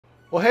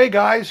Well, hey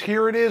guys,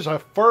 here it is, a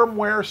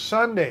firmware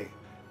Sunday.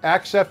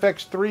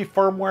 AXFX3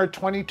 firmware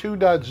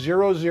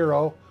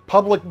 22.00,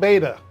 public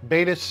beta,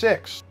 beta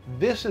 6.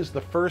 This is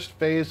the first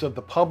phase of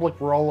the public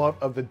rollout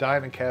of the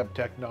DYNA-CAB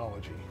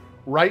technology.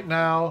 Right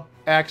now,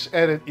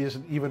 AxEdit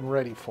isn't even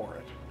ready for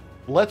it.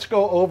 Let's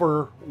go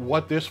over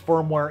what this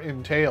firmware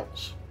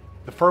entails.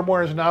 The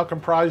firmware is now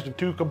comprised of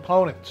two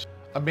components,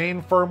 a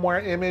main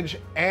firmware image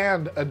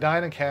and a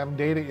DYNA-CAB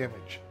data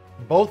image.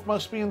 Both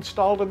must be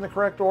installed in the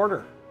correct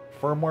order.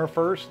 Firmware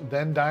first,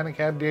 then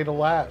DYNA-CAB data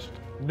last.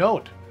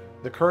 Note,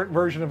 the current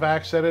version of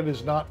AxEdit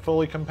is not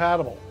fully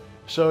compatible.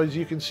 So as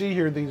you can see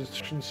here, these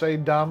instructions say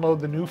download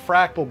the new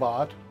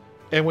Fractal-Bot.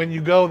 And when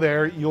you go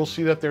there, you'll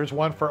see that there's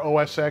one for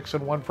OS X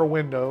and one for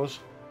Windows.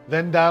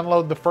 Then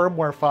download the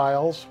firmware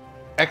files.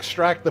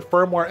 Extract the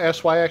firmware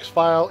SYX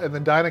file and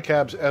the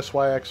DYNA-CAB's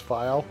SYX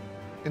file.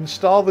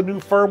 Install the new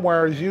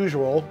firmware as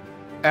usual.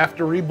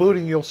 After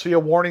rebooting, you'll see a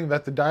warning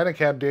that the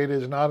DYNA-CAB data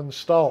is not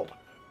installed.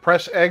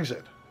 Press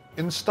exit.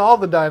 Install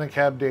the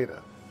DYNA-CAB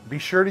data. Be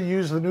sure to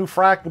use the new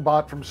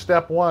Fractal-Bot from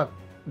step 1.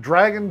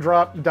 Drag and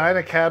drop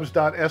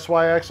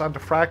DYNA-CABs.SYX onto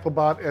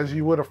Fractal-Bot as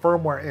you would a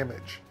firmware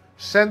image.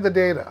 Send the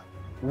data.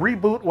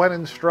 Reboot when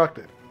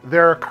instructed.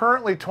 There are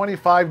currently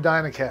 25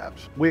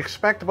 DYNA-CABs. We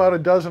expect about a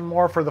dozen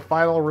more for the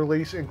final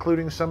release,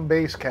 including some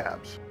base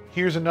cabs.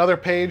 Here's another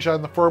page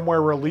on the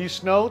firmware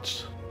release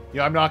notes.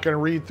 I'm not going to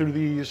read through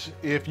these.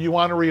 If you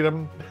want to read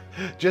them,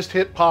 just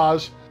hit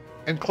pause.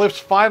 And Cliff's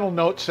final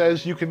note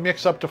says you can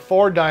mix up to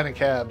 4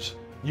 DYNA-CABs.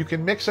 You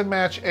can mix and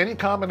match any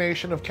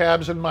combination of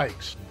cabs and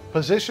mics.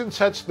 Position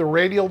sets the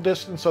radial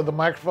distance of the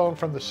microphone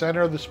from the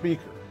center of the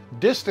speaker.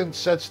 Distance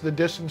sets the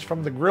distance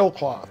from the grill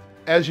cloth.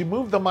 As you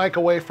move the mic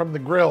away from the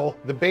grill,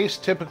 the bass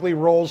typically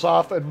rolls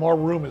off and more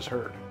room is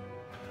heard.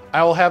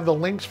 I will have the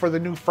links for the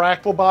new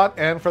Fractal-Bot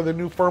and for the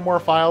new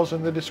firmware files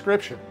in the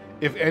description.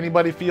 If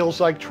anybody feels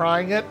like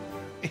trying it,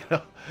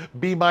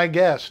 be my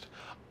guest.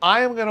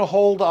 I am going to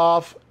hold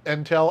off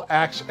until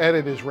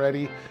AxEdit is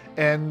ready,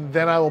 and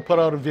then I will put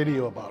out a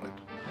video about it.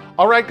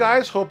 All right,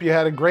 guys, hope you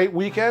had a great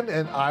weekend,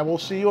 and I will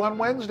see you on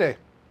Wednesday.